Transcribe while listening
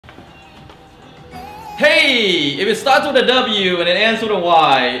Hey, if it starts with a W and it ends with a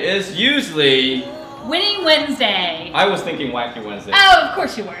Y, it's usually Winning Wednesday. I was thinking Wacky Wednesday. Oh, of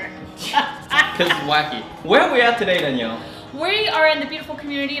course you were. Because it's wacky. Where are we at today, Danielle? We are in the beautiful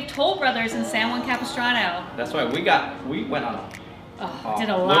community of Toll Brothers in San Juan Capistrano. That's right. We went on a did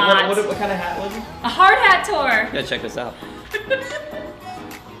a lot. What kind of hat was it? A hard hat tour. Yeah, check this out.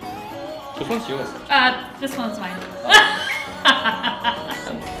 Which one's yours? This one's mine.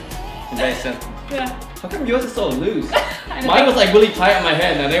 Very simple. Yeah. How come yours is so loose? Mine was like really tight on my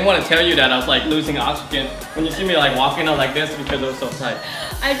head, and I didn't want to tell you that I was like losing oxygen. When you see me like walking out like this because it was so tight.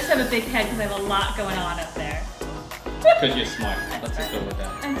 I just have a big head because I have a lot going on up there. Because you're smart. Let's just go with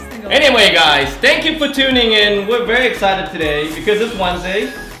that. I'm just gonna go Anyway, guys, thank you for tuning in. We're very excited today because it's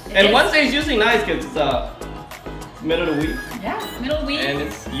Wednesday. And Wednesday is usually nice because it's middle of the week. Yeah, middle of the week. And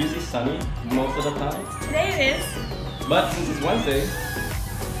it's usually sunny most of the time. Today it is. But since it's Wednesday,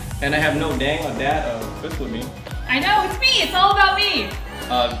 and I have no dang or dad or Chris with me. I know, it's me. It's all about me.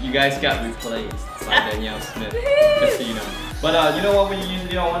 You guys got replaced by Danielle Smith. Just so you know. But you know what we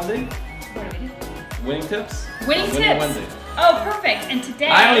usually do on Wednesday? What do we do? Winning tips. Winning tips. Wednesday. Oh, perfect. And today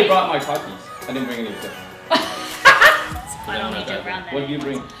I only brought my car keys. I didn't bring any tips. I don't need to around that. What did you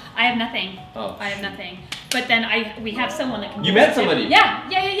bring? I have nothing. Oh. I have nothing. But then we have someone that can. You met somebody? Yeah.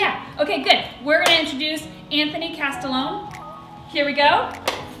 Okay, good. We're gonna introduce Anthony Castellone. Here we go.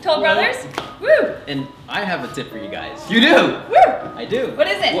 Toll Brothers. Woo! And I have a tip for you guys. You do? Woo! I do. What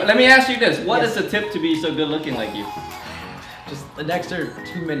is it? Well, let me ask you this. What is the tip to be so good looking like you? Just an extra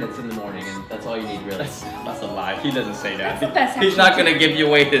 2 minutes in the morning, and that's all you need, really. That's a lie. He doesn't say that. That's the best He's not gonna give you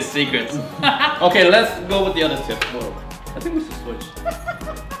away his secrets. Okay, let's go with the other tip. Whoa. I think we should switch.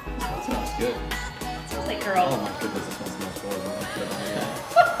 That smells good. Smells like girl. Oh my goodness, it smells horrible.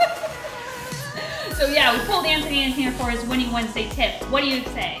 So yeah, we pulled Anthony in here for his Winning Wednesday tip. What do you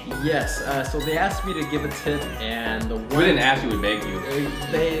say? Yes, so they asked me to give a tip, and the one... We didn't ask you, we begged you.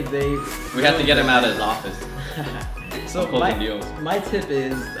 We have to get him out of his office. So my tip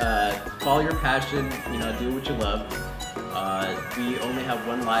is follow your passion, do what you love. We only have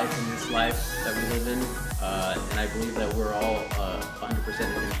one life in this life that we live in, and I believe that we're all 100%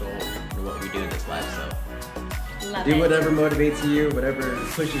 in control of what we do in this life, so do whatever motivates you, whatever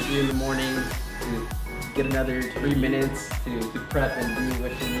pushes you in the morning to get another 3 minutes to prep and do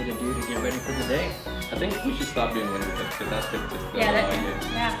what you need to do to get ready for the day. I think we should stop doing winning tips because that's just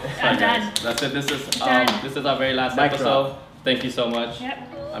I'm done. That's it. This is our very last Mic episode. drop. Thank you so much. Yep.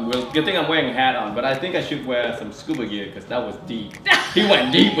 Good thing I'm wearing a hat on, but I think I should wear some scuba gear because that was deep. He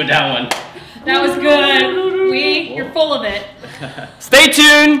went deep with that one. That was good. You're full of it. Stay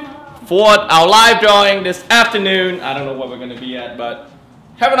tuned for our live drawing this afternoon. I don't know what we're going to be at, but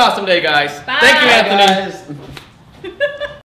have an awesome day, guys. Bye. Thank you, Anthony. Bye, guys.